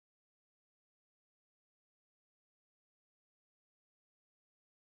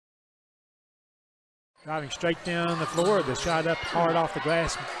Driving straight down the floor. The shot up hard off the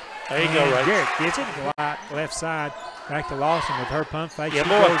glass. There you go, right. Garrett gets it. Right, left side. Back to Lawson with her pump fake. Yeah, she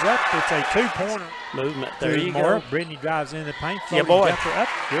boy. goes up. It's a two-pointer. Movement. There you more. go. Brittany drives in the paint. Yeah, boy. Jumper up.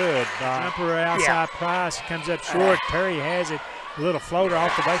 Good. Jumper outside Price. Comes up short. Terry has it. A little floater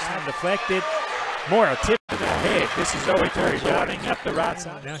off the baseline. Deflected. More tip to the head. This is Zoe Terry driving up the right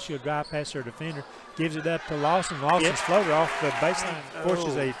side. Now she'll drive past her defender. Gives it up to Lawson. Lawson's floater off the baseline.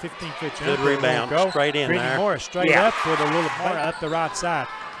 Forces a 15-foot jumper. Good rebound. Straight in Brittany there. Morris straight up with a little more up the right side.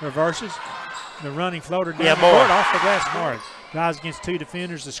 Reverses. The running floater down the boy. court off the glass. Morris drives against two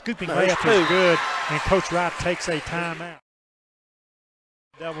defenders. The scooping layup is good. And Coach Wright takes a timeout.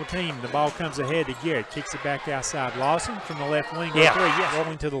 Double team. The ball comes ahead to Garrett. Kicks it back outside. Lawson from the left wing. Yeah. Yes.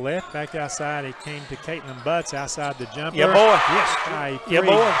 Rolling to the left. Back outside. It came to Caitlin Butts outside the jumper. Yeah, boy. Yes. Yeah,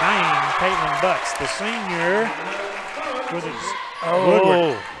 boy. Bang. Caitlin Butts, the senior. With his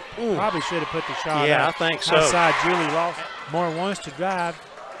Oh. Woodward. Probably should have put the shot Yeah, up. I think so. Outside Julie Lawson. Moore wants to drive.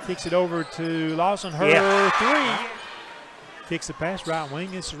 Kicks it over to Lawson. Her three. Kicks the pass right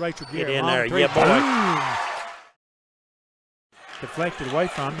wing. This is Rachel Garrett. Get in Long there. three. Yeah, boy. Boom. Deflected away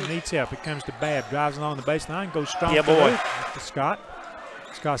from him. Needs help. It comes to Babb. Drives along the baseline. Goes strong. Yeah, boy. To Scott.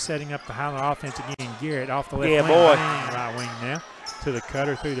 Scott setting up the Highlander offense again. Garrett off the left Yeah, wing. boy. Right wing now. To the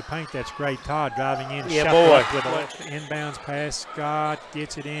cutter through the paint. That's great. Todd driving in. Yeah, Shuffle boy. up with a left inbounds pass. Scott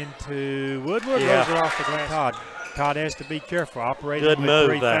gets it into Woodward. Yeah. Goes it off the glass. Todd has to be careful. Operating Good with move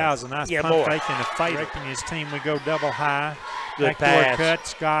 3 there. fouls. A nice Yeah, pump boy. fake and a fade. Directing his team. We go double high. Good Backdoor pass. cut.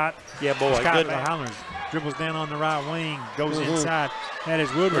 Scott. Yeah, boy. Scott Good. the Highlanders dribbles down on the right wing. Goes inside. That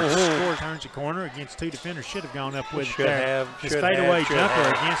is Woodward. Scores. Turns the corner against two defenders. Should have gone up with Should there. have. His Should fadeaway have, should jumper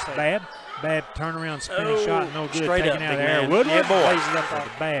have. against Babb. Babb turnaround spinning shot. No good. Straight Taken up, out of big there. man. Woodward Yeah, boy. lays it up on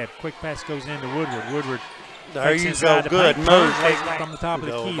the Babb. Quick pass goes into Woodward. Woodward. There takes you inside go. the Good paint, move. turns from the top of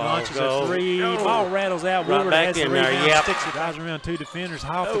the Go, key, ball, launches go. a three. Go. Ball rattles out. Right Woodward back has the in there, rebound. yep. Sticks it. Drives around two defenders.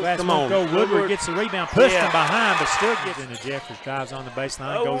 Off the Oh, glass. come Won't on. go. Woodward Woodward. gets the rebound. Pushed Yeah. from behind, but still gets into Jeffers. Drives on the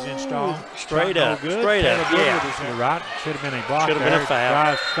baseline. Goes in strong. Straight Shot no up. good. Straight up. Taylor Yeah. Woodward is to the right. Should have been a block. Should have been a foul.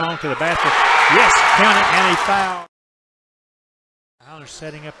 Drives strong to the basket. Yes, count it, and a foul. Highlanders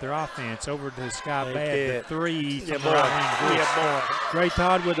setting up their offense over to Sky They Babb. The did. three from Yeah, the boy. right wing. Yeah, boy. Gray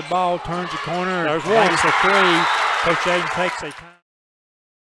Todd with the ball, turns the corner. There's one. Makes a three. Coach Aiden takes a time.